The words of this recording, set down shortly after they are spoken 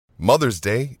Mother's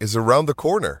Day is around the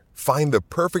corner. Find the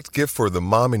perfect gift for the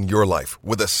mom in your life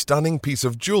with a stunning piece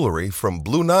of jewelry from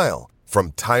Blue Nile.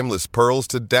 From timeless pearls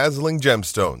to dazzling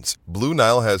gemstones, Blue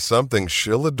Nile has something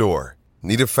she'll adore.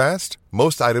 Need it fast?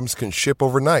 Most items can ship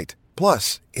overnight.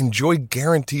 Plus, enjoy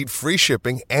guaranteed free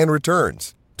shipping and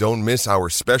returns. Don't miss our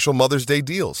special Mother's Day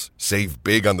deals. Save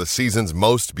big on the season's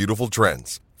most beautiful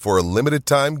trends. For a limited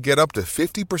time, get up to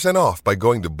 50% off by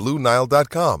going to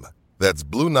BlueNile.com. That's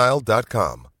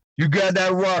BlueNile.com. You got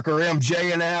that rocker,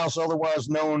 MJ in the house, otherwise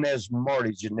known as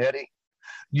Marty Jannetty.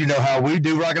 You know how we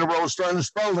do rock and roll, starting and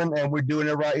strolling, and we're doing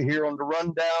it right here on the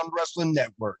Rundown Wrestling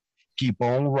Network. Keep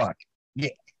on rocking. Yeah.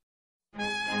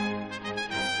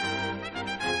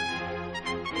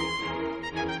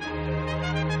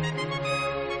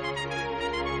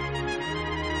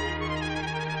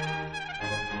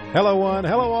 Hello one,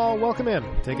 hello all, welcome in.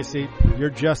 Take a seat.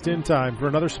 You're just in time for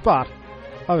another spot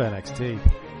of NXT.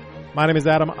 My name is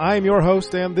Adam, I'm your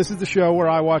host, and this is the show where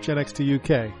I watch NXT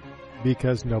UK,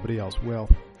 because nobody else will.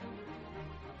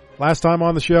 Last time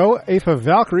on the show, Aoife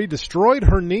Valkyrie destroyed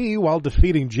her knee while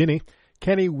defeating Ginny,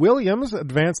 Kenny Williams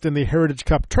advanced in the Heritage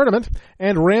Cup tournament,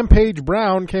 and Rampage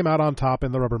Brown came out on top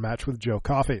in the rubber match with Joe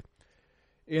Coffey.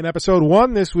 In episode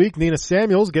 1 this week, Nina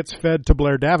Samuels gets fed to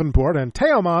Blair Davenport, and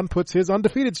Teoman puts his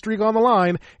undefeated streak on the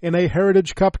line in a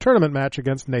Heritage Cup tournament match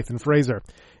against Nathan Fraser.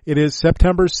 It is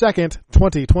September 2nd,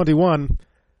 2021.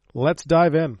 Let's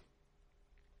dive in.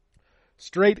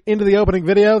 Straight into the opening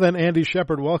video, then Andy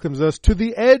Shepherd welcomes us to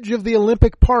the edge of the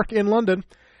Olympic Park in London.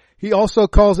 He also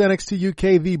calls NXT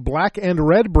UK the black and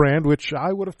red brand, which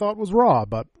I would have thought was Raw,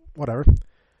 but whatever.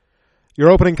 Your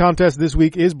opening contest this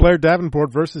week is Blair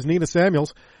Davenport versus Nina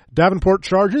Samuels. Davenport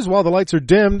charges while the lights are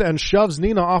dimmed and shoves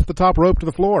Nina off the top rope to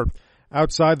the floor.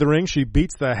 Outside the ring, she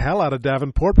beats the hell out of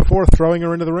Davenport before throwing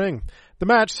her into the ring. The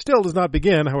match still does not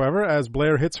begin, however, as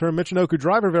Blair hits her Michinoku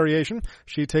driver variation.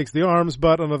 She takes the arms,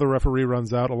 but another referee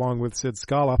runs out along with Sid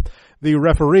Scala. The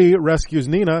referee rescues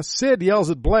Nina. Sid yells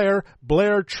at Blair.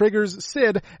 Blair triggers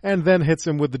Sid and then hits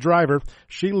him with the driver.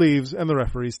 She leaves and the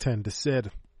referees tend to Sid.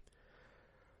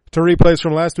 To replays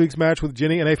from last week's match with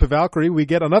Ginny and Aoife Valkyrie, we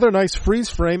get another nice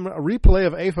freeze-frame replay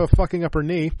of Aoife fucking up her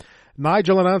knee.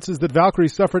 Nigel announces that Valkyrie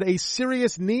suffered a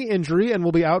serious knee injury and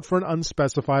will be out for an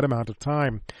unspecified amount of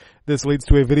time. This leads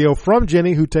to a video from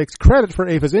Ginny, who takes credit for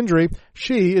Aoife's injury.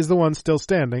 She is the one still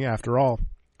standing after all.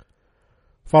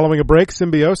 Following a break,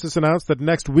 Symbiosis announced that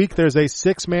next week there's a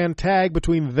 6-man tag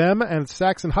between them and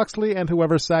Saxon Huxley and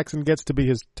whoever Saxon gets to be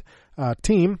his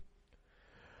team.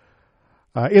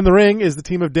 In the ring is the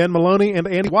team of Dan Maloney and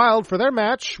Andy Wilde for their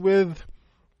match with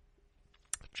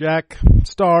Jack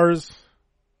Stars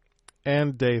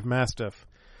and Dave Mastiff.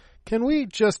 Can we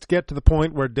just get to the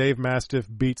point where Dave Mastiff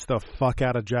beats the fuck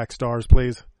out of Jack Stars,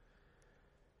 please?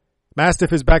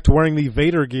 Mastiff is back to wearing the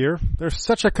Vader gear. They're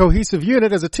such a cohesive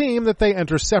unit as a team that they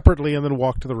enter separately and then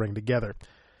walk to the ring together.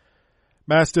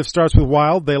 Mastiff starts with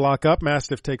Wilde. They lock up.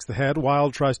 Mastiff takes the head.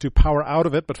 Wilde tries to power out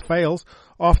of it, but fails.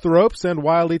 Off the ropes, and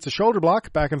Wilde eats a shoulder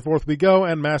block. Back and forth we go,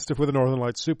 and Mastiff with a Northern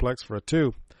Lights suplex for a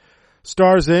 2.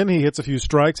 Stars in. He hits a few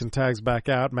strikes and tags back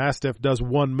out. Mastiff does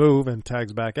one move and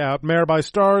tags back out. Mare by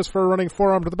Stars for a running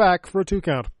forearm to the back for a 2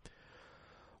 count.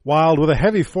 Wilde with a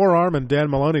heavy forearm, and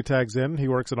Dan Maloney tags in. He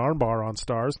works an armbar on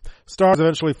Stars. Stars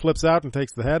eventually flips out and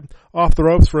takes the head. Off the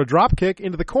ropes for a drop kick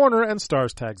into the corner, and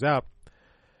Stars tags out.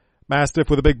 Mastiff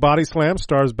with a big body slam,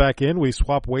 Stars back in. We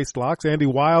swap waist locks. Andy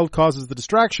Wilde causes the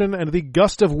distraction, and the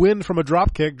gust of wind from a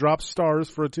drop kick drops Stars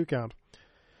for a 2 count.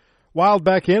 Wilde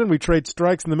back in, and we trade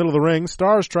strikes in the middle of the ring.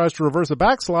 Stars tries to reverse a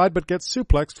backslide, but gets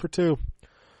suplexed for 2.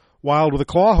 Wilde with a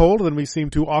claw hold, then we seem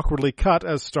to awkwardly cut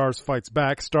as Stars fights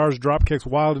back. Stars drop kicks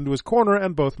Wilde into his corner,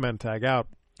 and both men tag out.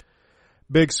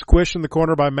 Big squish in the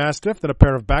corner by Mastiff, then a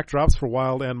pair of backdrops for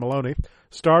Wilde and Maloney.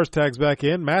 Stars tags back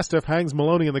in. Mastiff hangs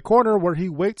Maloney in the corner where he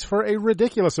waits for a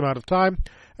ridiculous amount of time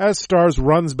as Stars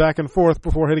runs back and forth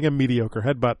before hitting a mediocre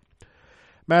headbutt.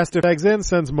 Mastiff tags in,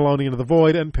 sends Maloney into the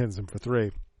void, and pins him for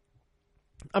 3.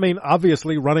 I mean,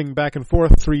 obviously running back and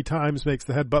forth 3 times makes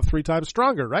the headbutt 3 times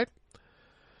stronger, right?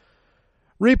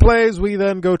 Replays, we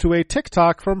then go to a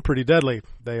TikTok from Pretty Deadly.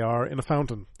 They are in a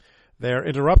fountain. They are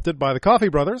interrupted by the Coffey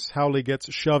brothers. Howley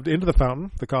gets shoved into the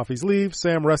fountain. The Coffeys leave.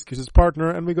 Sam rescues his partner,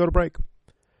 and we go to break.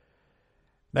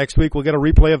 Next week, we'll get a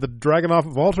replay of the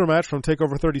Dragunov-Walter match from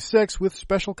TakeOver 36 with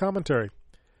special commentary.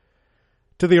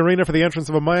 To the arena for the entrance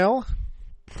of Amel.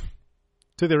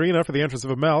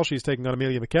 She's taking on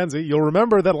Amelia McKenzie. You'll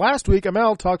remember that last week,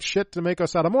 Amel talked shit to Meiko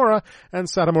Satomura, and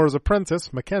Satomora's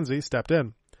apprentice, Mackenzie, stepped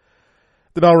in.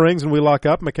 The bell rings and we lock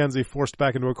up. Mackenzie forced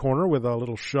back into a corner with a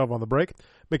little shove on the break.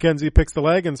 Mackenzie picks the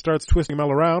leg and starts twisting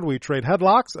Amel around. We trade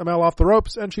headlocks, Amel off the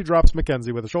ropes, and she drops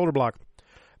Mackenzie with a shoulder block.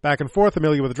 Back and forth,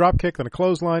 Amelia with a drop kick, then a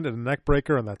clothesline and a neck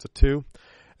breaker, and that's a 2.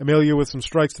 Amelia with some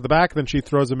strikes to the back, then she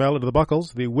throws Amel into the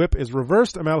buckles. The whip is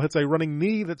reversed. Amel hits a running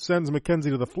knee that sends Mackenzie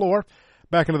to the floor.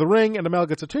 Back into the ring, and Amel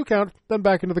gets a 2 count, then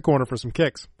back into the corner for some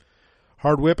kicks.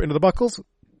 Hard whip into the buckles,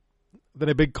 then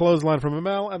a big clothesline from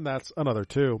Amel, and that's another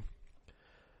 2.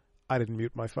 I didn't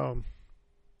mute my phone.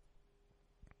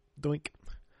 Doink.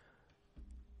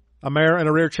 A mare and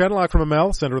a rear channel lock from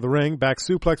Amel, center of the ring. Back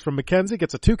suplex from Mackenzie,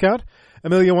 gets a 2 count.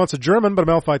 Amelia wants a German, but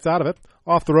Amel fights out of it.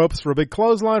 Off the ropes for a big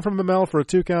clothesline from Amel for a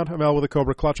 2 count. Amel with a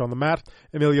cobra clutch on the mat.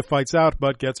 Amelia fights out,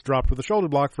 but gets dropped with a shoulder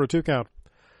block for a 2 count.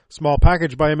 Small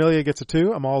package by Amelia gets a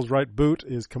 2. Amel's right boot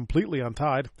is completely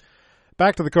untied.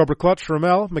 Back to the cobra clutch for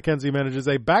Amel. Mackenzie manages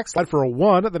a backslide for a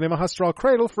 1, then a Mahastral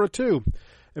cradle for a 2.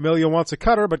 Amelia wants a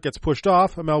cutter, but gets pushed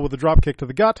off. Amel with a drop kick to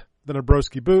the gut, then a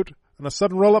broski boot, and a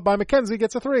sudden roll-up by Mackenzie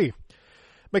gets a 3.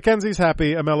 Mackenzie's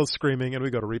happy, Amel is screaming, and we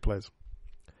go to replays.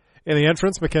 In the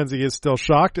entrance, Mackenzie is still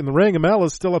shocked. In the ring, Amel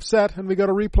is still upset, and we go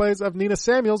to replays of Nina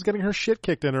Samuels getting her shit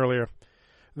kicked in earlier.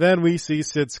 Then we see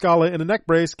Sid Scala in a neck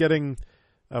brace getting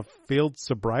a field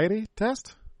sobriety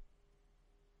test?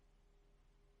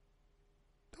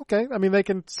 Okay, I mean, they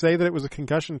can say that it was a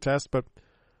concussion test, but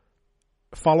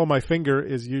follow my finger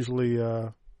is usually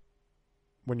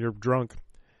when you're drunk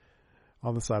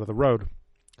on the side of the road.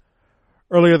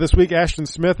 Earlier this week, Ashton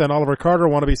Smith and Oliver Carter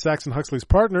want to be Saxon Huxley's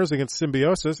partners against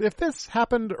Symbiosis. If this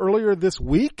happened earlier this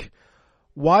week,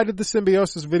 why did the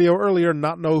Symbiosis video earlier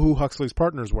not know who Huxley's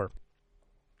partners were?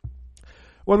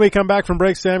 When we come back from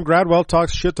break, Sam Gradwell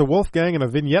talks shit to Wolfgang in a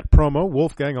vignette promo.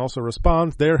 Wolfgang also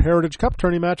responds. Their Heritage Cup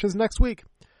tourney match is next week.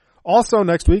 Also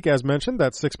next week, as mentioned,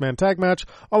 that 6-man tag match,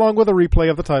 along with a replay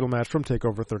of the title match from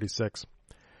TakeOver 36.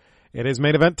 It is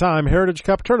main event time. Heritage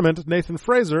Cup tournament, Nathan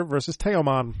Frazer versus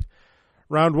Teoman.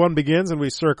 Round 1 begins and we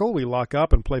circle, we lock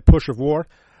up and play Push of War.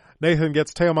 Nathan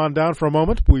gets Teoman down for a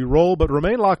moment, we roll but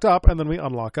remain locked up, and then we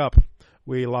unlock up.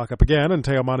 We lock up again and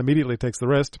Teoman immediately takes the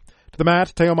wrist. To the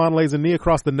mat, Teoman lays a knee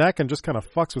across the neck and just kind of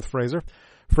fucks with Frazer.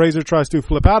 Frazer tries to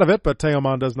flip out of it, but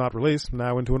Teoman does not release.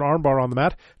 Now into an armbar on the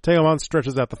mat. Teoman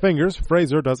stretches out the fingers.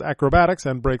 Frazer does acrobatics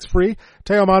and breaks free.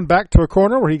 Teoman back to a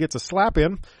corner where he gets a slap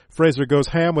in. Frazer goes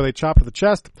ham with a chop to the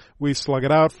chest. We slug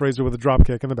it out. Frazer with a drop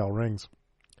kick and the bell rings.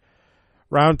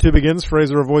 Round 2 begins.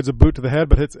 Frazer avoids a boot to the head,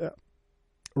 but hits...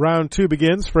 Round 2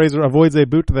 begins. Frazer avoids a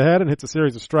boot to the head and hits a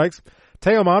series of strikes.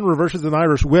 Teoman reverses an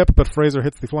Irish whip, but Frazer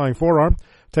hits the flying forearm.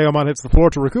 Teoman hits the floor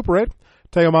to recuperate.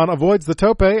 Teoman avoids the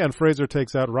tope, and Frazer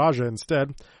takes out Raja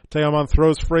instead. Teoman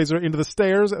throws Frazer into the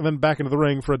stairs and then back into the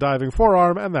ring for a diving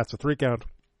forearm, and that's a 3 count.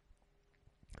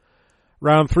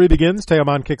 Round 3 begins.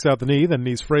 Teoman kicks out the knee, then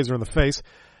knees Frazer in the face.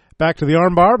 Back to the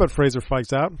armbar, but Frazer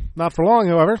fights out. Not for long,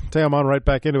 however. Teoman right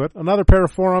back into it. Another pair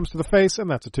of forearms to the face, and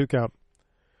that's a 2 count.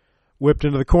 Whipped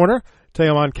into the corner.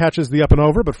 Teoman catches the up and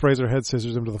over, but Frazer head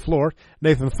scissors him to the floor.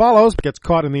 Nathan follows, but gets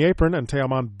caught in the apron, and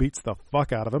Teoman beats the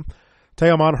fuck out of him.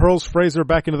 Teoman hurls Frazer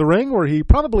back into the ring, where he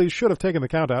probably should have taken the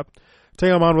count out.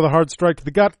 Teoman with a hard strike to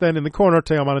the gut, then in the corner,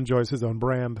 Teoman enjoys his own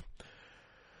brand.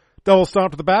 Double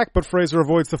stomp to the back, but Frazer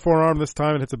avoids the forearm this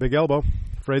time and hits a big elbow.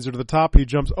 Frazer to the top, he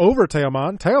jumps over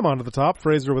Teoman. Teoman to the top,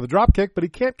 Frazer with a drop kick, but he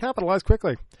can't capitalize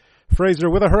quickly. Frazer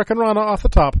with a Hurricane Rana off the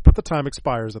top, but the time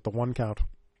expires at the 1 count.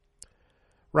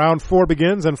 Round 4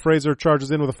 begins, and Frazer charges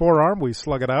in with a forearm. We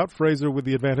slug it out. Frazer with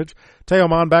the advantage.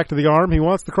 Teoman back to the arm. He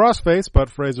wants the crossface, but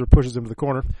Frazer pushes him to the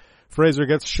corner. Frazer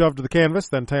gets shoved to the canvas.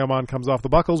 Then Teoman comes off the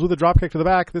buckles with a dropkick to the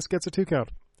back. This gets a 2 count.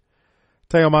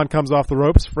 Teoman comes off the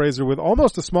ropes. Frazer with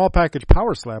almost a small package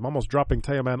power slam, almost dropping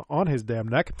Teoman on his damn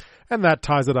neck, and that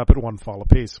ties it up at 1 fall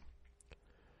apiece.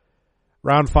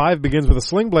 Round 5 begins with a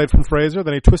sling blade from Frazer.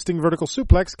 Then a twisting vertical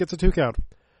suplex gets a 2 count.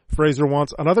 Frazer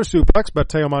wants another suplex, but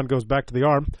Teoman goes back to the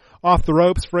arm. Off the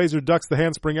ropes, Frazer ducks the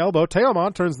handspring elbow.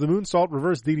 Teoman turns the moonsault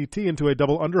reverse DDT into a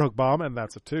double underhook bomb, and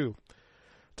that's a 2.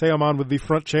 Teoman with the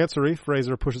front chancery.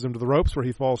 Frazer pushes him to the ropes, where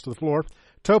he falls to the floor.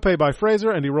 Tope by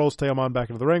Frazer, and he rolls Teoman back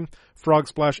into the ring. Frog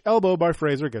splash elbow by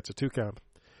Frazer gets a 2 count.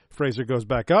 Frazer goes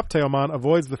back up. Teoman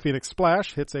avoids the Phoenix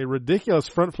splash, hits a ridiculous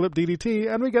front flip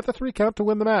DDT, and we get the 3 count to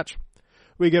win the match.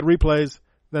 We get replays,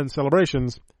 then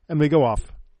celebrations, and we go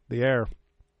off the air.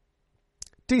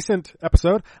 Decent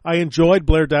episode. I enjoyed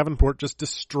Blair Davenport just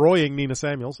destroying Nina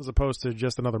Samuels as opposed to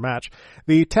just another match.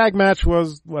 The tag match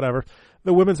was whatever.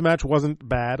 The women's match wasn't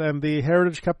bad, and the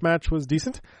Heritage Cup match was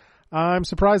decent. I'm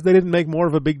surprised they didn't make more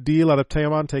of a big deal out of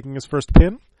Teoman taking his first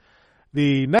pin.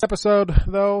 The next episode,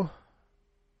 though,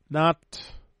 not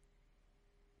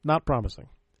promising.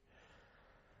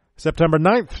 September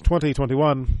 9th,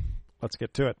 2021. Let's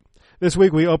get to it. This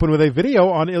week we open with a video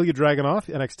on Ilya Dragunov,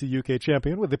 NXT UK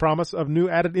champion, with the promise of new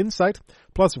added insight,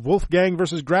 plus Wolfgang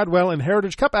versus Gradwell in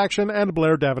Heritage Cup action and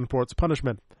Blair Davenport's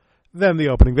punishment. Then the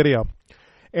opening video.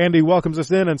 Andy welcomes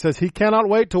us in and says he cannot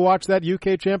wait to watch that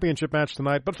UK championship match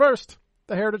tonight, but first,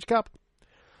 the Heritage Cup.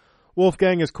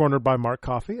 Wolfgang is cornered by Mark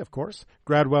Coffey, of course.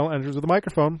 Gradwell enters with a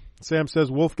microphone. Sam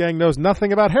says Wolfgang knows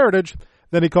nothing about Heritage.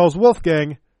 Then he calls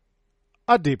Wolfgang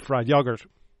a deep-fried yogurt.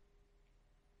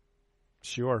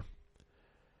 Sure.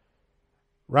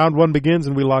 Round 1 begins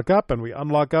and we lock up and we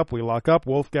unlock up, we lock up.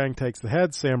 Wolfgang takes the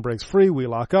head, Sam breaks free, we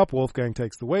lock up, Wolfgang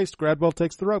takes the waist, Gradwell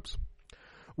takes the ropes.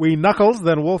 We knuckles,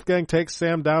 then Wolfgang takes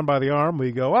Sam down by the arm,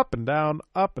 we go up and down,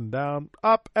 up and down,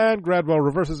 up, and Gradwell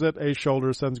reverses it, a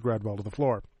shoulder sends Gradwell to the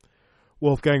floor.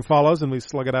 Wolfgang follows and we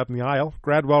slug it out in the aisle.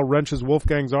 Gradwell wrenches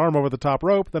Wolfgang's arm over the top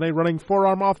rope, then a running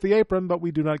forearm off the apron, but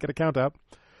we do not get a count out.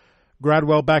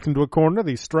 Gradwell back into a corner.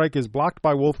 The strike is blocked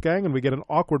by Wolfgang, and we get an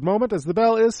awkward moment as the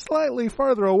bell is slightly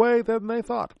farther away than they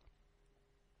thought.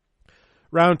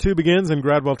 Round 2 begins, and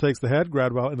Gradwell takes the head.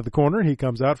 Gradwell into the corner. He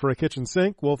comes out for a kitchen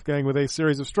sink. Wolfgang with a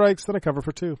series of strikes, then a cover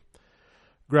for 2.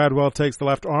 Gradwell takes the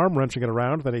left arm, wrenching it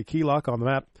around, then a key lock on the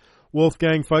mat.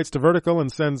 Wolfgang fights to vertical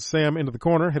and sends Sam into the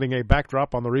corner, hitting a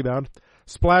backdrop on the rebound.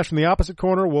 Splash in the opposite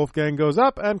corner. Wolfgang goes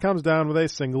up and comes down with a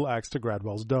single axe to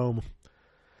Gradwell's dome.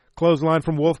 Clothesline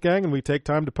from Wolfgang, and we take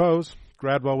time to pose.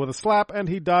 Gradwell with a slap, and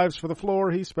he dives for the floor.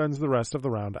 He spends the rest of the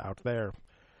round out there.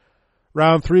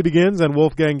 Round 3 begins, and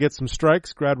Wolfgang gets some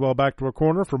strikes. Gradwell back to a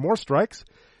corner for more strikes.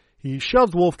 He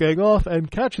shoves Wolfgang off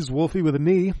and catches Wolfie with a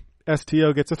knee.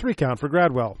 STO gets a 3 count for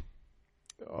Gradwell.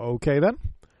 Okay, then.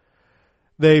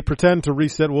 They pretend to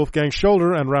reset Wolfgang's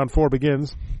shoulder, and round 4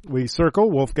 begins. We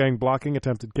circle, Wolfgang blocking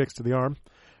attempted kicks to the arm.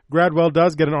 Gradwell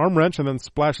does get an arm wrench and then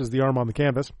splashes the arm on the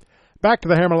canvas. Back to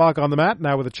the hammerlock on the mat,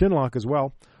 now with a chin lock as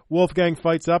well. Wolfgang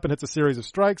fights up and hits a series of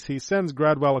strikes. He sends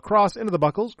Gradwell across into the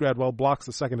buckles. Gradwell blocks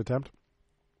the second attempt.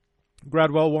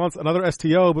 Gradwell wants another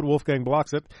STO, but Wolfgang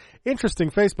blocks it.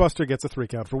 Interesting facebuster gets a 3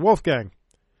 count for Wolfgang.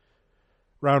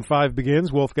 Round 5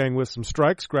 begins. Wolfgang with some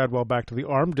strikes. Gradwell back to the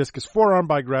arm. Discus forearm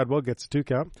by Gradwell gets a 2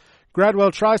 count.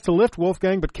 Gradwell tries to lift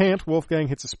Wolfgang, but can't. Wolfgang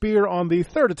hits a spear on the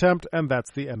 3rd attempt, and that's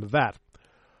the end of that.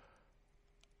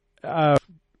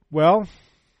 Well,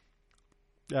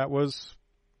 that was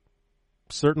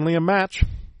certainly a match.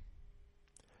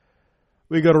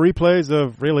 We go to replays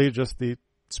of really just the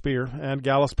spear and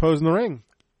Gallus pose in the ring.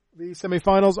 The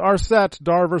semifinals are set.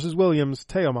 Dar versus Williams,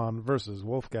 Teoman versus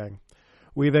Wolfgang.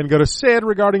 We then go to Sid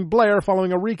regarding Blair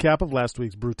following a recap of last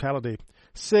week's brutality.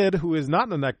 Sid, who is not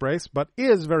in a neck brace but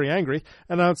is very angry,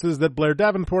 announces that Blair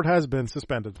Davenport has been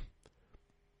suspended.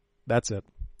 That's it.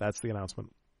 That's the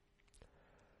announcement.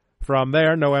 From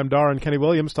there, Noam Dar and Kenny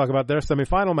Williams talk about their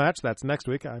semifinal match. That's next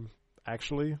week. I'm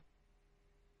actually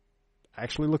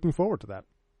looking forward to that.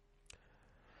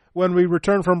 When we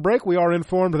return from break, we are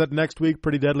informed that next week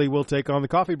Pretty Deadly will take on the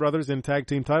Coffey Brothers in tag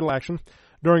team title action.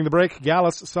 During the break,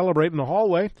 Gallus celebrate in the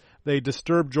hallway. They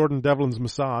disturb Jordan Devlin's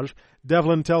massage.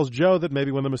 Devlin tells Joe that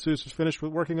maybe when the masseuse is finished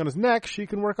with working on his neck, she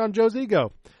can work on Joe's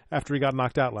ego after he got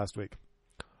knocked out last week.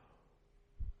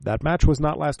 That match was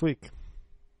not last week.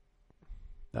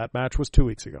 That match was 2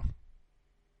 weeks ago.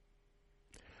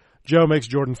 Joe makes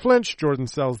Jordan flinch. Jordan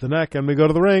sells the neck, and we go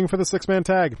to the ring for the 6-man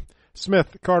tag.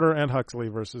 Smith, Carter, and Huxley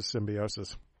versus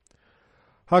Symbiosis.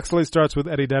 Huxley starts with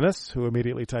Eddie Dennis, who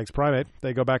immediately tags Primate.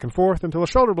 They go back and forth until a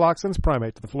shoulder block sends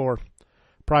Primate to the floor.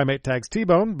 Primate tags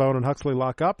T-Bone. Bone and Huxley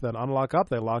lock up, then unlock up.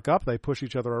 They lock up. They push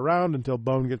each other around until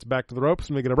Bone gets back to the ropes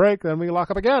and we get a break. Then we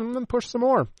lock up again and push some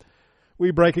more.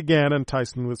 We break again, and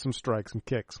Tyson with some strikes and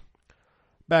kicks.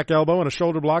 Back elbow and a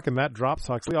shoulder block, and that drops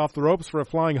Huxley off the ropes for a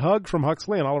flying hug from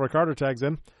Huxley, and Oliver Carter tags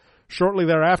in. Shortly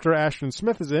thereafter, Ashton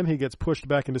Smith is in. He gets pushed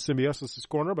back into Symbiosis'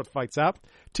 corner, but fights out.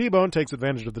 T-Bone takes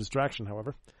advantage of the distraction,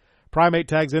 however. Primate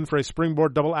tags in for a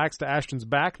springboard double axe to Ashton's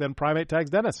back, then Primate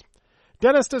tags Dennis.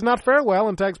 Dennis does not fare well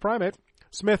and tags Primate.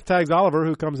 Smith tags Oliver,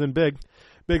 who comes in big.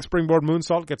 Big springboard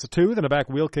moonsault gets a 2, then a back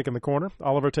wheel kick in the corner.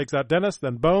 Oliver takes out Dennis,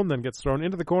 then Bone, then gets thrown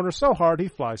into the corner so hard he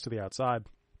flies to the outside.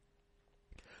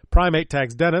 Primate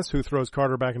tags Dennis, who throws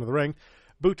Carter back into the ring.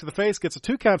 Boot to the face gets a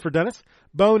 2 count for Dennis.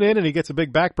 Bone in, and he gets a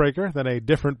big backbreaker, then a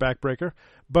different backbreaker.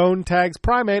 Bone tags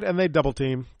Primate, and they double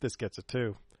team. This gets a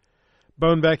 2.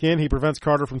 Bone back in. He prevents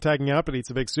Carter from tagging out, but eats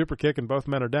a big super kick, and both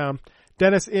men are down.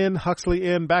 Dennis in, Huxley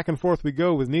in. Back and forth we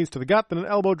go with knees to the gut, then an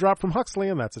elbow drop from Huxley,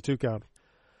 and that's a 2 count.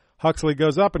 Huxley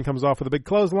goes up and comes off with a big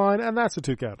clothesline, and that's a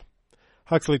 2 count.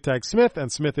 Huxley tags Smith,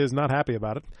 and Smith is not happy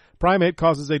about it. Primate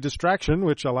causes a distraction,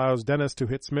 which allows Dennis to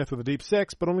hit Smith with a deep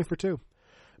 6, but only for 2.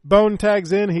 Bone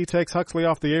tags in. He takes Huxley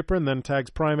off the apron, then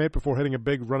tags Primate before hitting a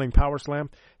big running power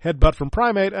slam. Headbutt from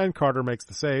Primate, and Carter makes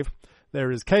the save. There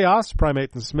is chaos.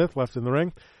 Primate and Smith left in the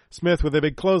ring. Smith with a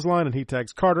big clothesline, and he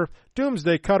tags Carter.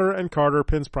 Doomsday Cutter, and Carter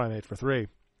pins Primate for 3.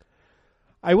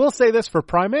 I will say this for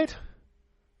Primate.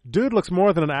 Dude looks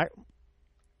more like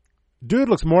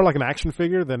an action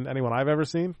figure than anyone I've ever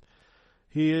seen.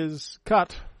 He is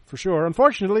cut, for sure.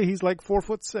 Unfortunately, he's like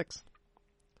 4'6".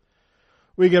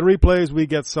 We get replays, we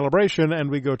get celebration,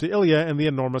 and we go to Ilya and the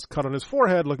enormous cut on his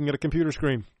forehead looking at a computer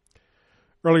screen.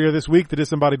 Earlier this week, the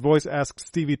disembodied voice asks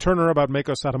Stevie Turner about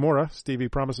Meiko Satomura. Stevie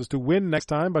promises to win next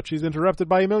time, but she's interrupted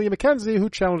by Amelia McKenzie, who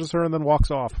challenges her and then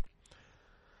walks off.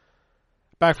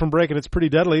 Back from break, and it's Pretty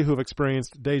Deadly, who've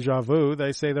experienced deja vu.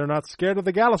 They say they're not scared of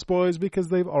the Gallus Boys because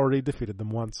they've already defeated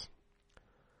them once.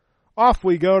 Off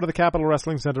we go to the Capitol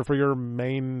Wrestling Center for your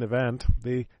main event.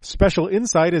 The special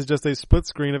insight is just a split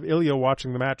screen of Ilya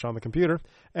watching the match on the computer,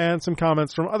 and some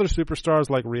comments from other superstars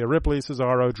like Rhea Ripley,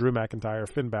 Cesaro, Drew McIntyre,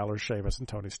 Finn Balor, Sheamus, and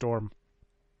Toni Storm.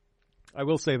 I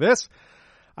will say this.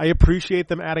 I appreciate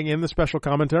them adding in the special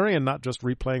commentary and not just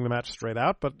replaying the match straight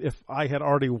out, but if I had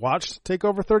already watched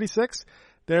TakeOver 36,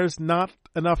 there's not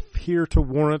enough here to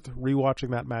warrant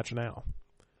rewatching that match now.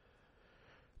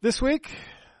 This week?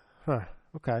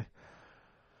 Okay.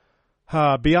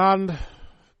 Beyond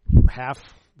half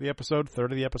the episode,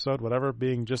 third of the episode, whatever,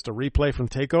 being just a replay from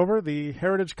TakeOver, the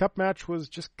Heritage Cup match was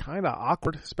just kind of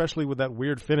awkward, especially with that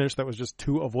weird finish that was just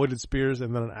 2 avoided spears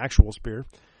and then an actual spear.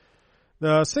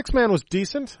 The 6-man was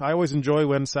decent. I always enjoy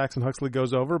when Saxon Huxley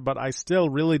goes over, but I still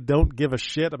really don't give a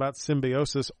shit about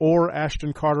Symbiosis or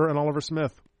Ashton Carter and Oliver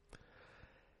Smith.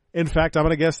 In fact, I'm going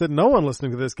to guess that no one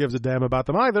listening to this gives a damn about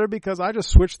them either, because I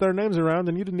just switched their names around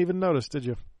and you didn't even notice, did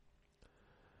you?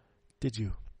 Did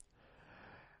you?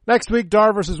 Next week,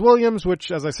 Dar versus Williams,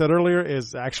 which, as I said earlier,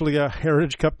 is actually a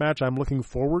Heritage Cup match I'm looking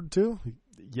forward to.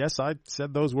 Yes, I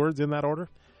said those words in that order.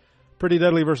 Pretty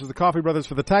Deadly versus the Coffee Brothers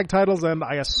for the tag titles, and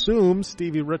I assume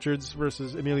Stevie Richards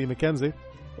versus Amelia McKenzie.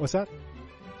 What's that?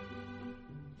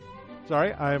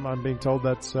 Sorry, I'm being told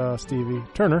that's Stevie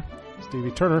Turner. Stevie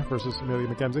Turner versus Amelia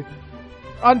McKenzie.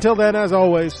 Until then, as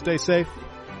always, stay safe,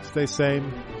 stay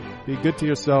sane, be good to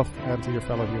yourself and to your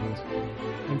fellow humans.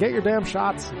 And get your damn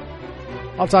shots.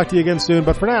 I'll talk to you again soon,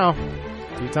 but for now,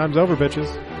 tea time's over,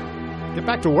 bitches. Get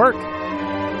back to work.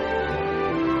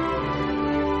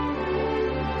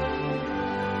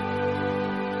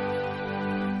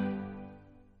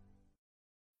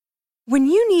 When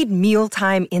you need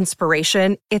mealtime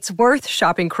inspiration, it's worth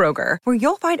shopping Kroger, where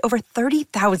you'll find over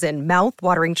 30,000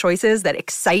 mouth-watering choices that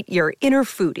excite your inner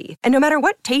foodie. And no matter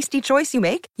what tasty choice you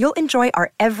make, you'll enjoy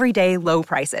our everyday low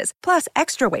prices, plus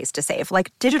extra ways to save,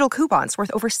 like digital coupons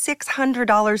worth over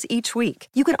 $600 each week.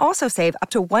 You can also save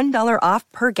up to $1 off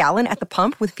per gallon at the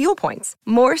pump with fuel points.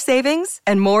 More savings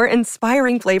and more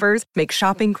inspiring flavors make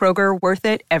shopping Kroger worth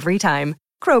it every time.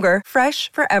 Kroger,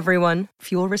 fresh for everyone.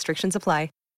 Fuel restrictions apply.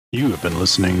 You have been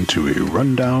listening to a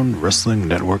Rundown Wrestling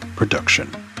Network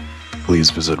production. Please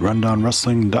visit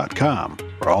rundownwrestling.com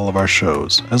for all of our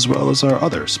shows, as well as our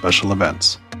other special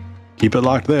events. Keep it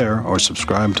locked there, or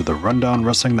subscribe to the Rundown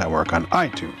Wrestling Network on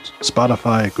iTunes,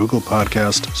 Spotify, Google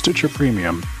Podcast, Stitcher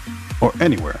Premium, or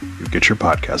anywhere you get your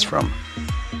podcast from.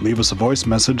 Leave us a voice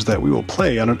message that we will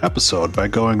play on an episode by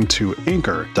going to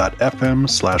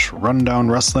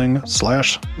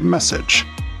anchor.fm/rundownwrestling/message.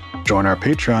 Join our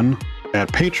Patreon at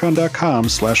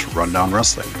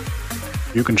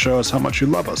patreon.com/rundownwrestling. You can show us how much you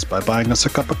love us by buying us a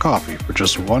cup of coffee for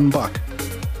just $1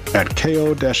 at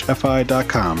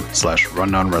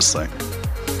ko-fi.com/rundownwrestling.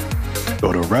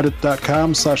 Go to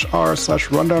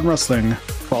reddit.com/r/rundownwrestling.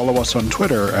 Follow us on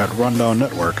Twitter at Rundown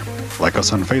Network. Like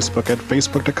us on Facebook at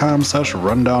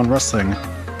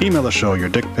facebook.com/rundownwrestling. Email the show your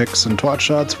dick pics and twat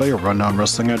shots via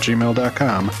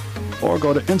rundownwrestling@gmail.com. Or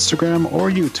go to Instagram or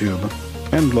YouTube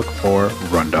and look for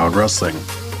Rundown Wrestling.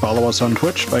 Follow us on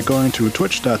Twitch by going to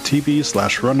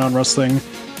twitch.tv/rundownwrestling,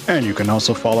 and you can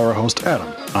also follow our host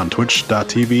Adam on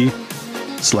twitch.tv/The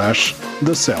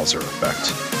Salzer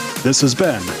Effect. This has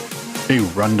been a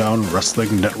Rundown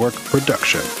Wrestling Network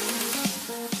production.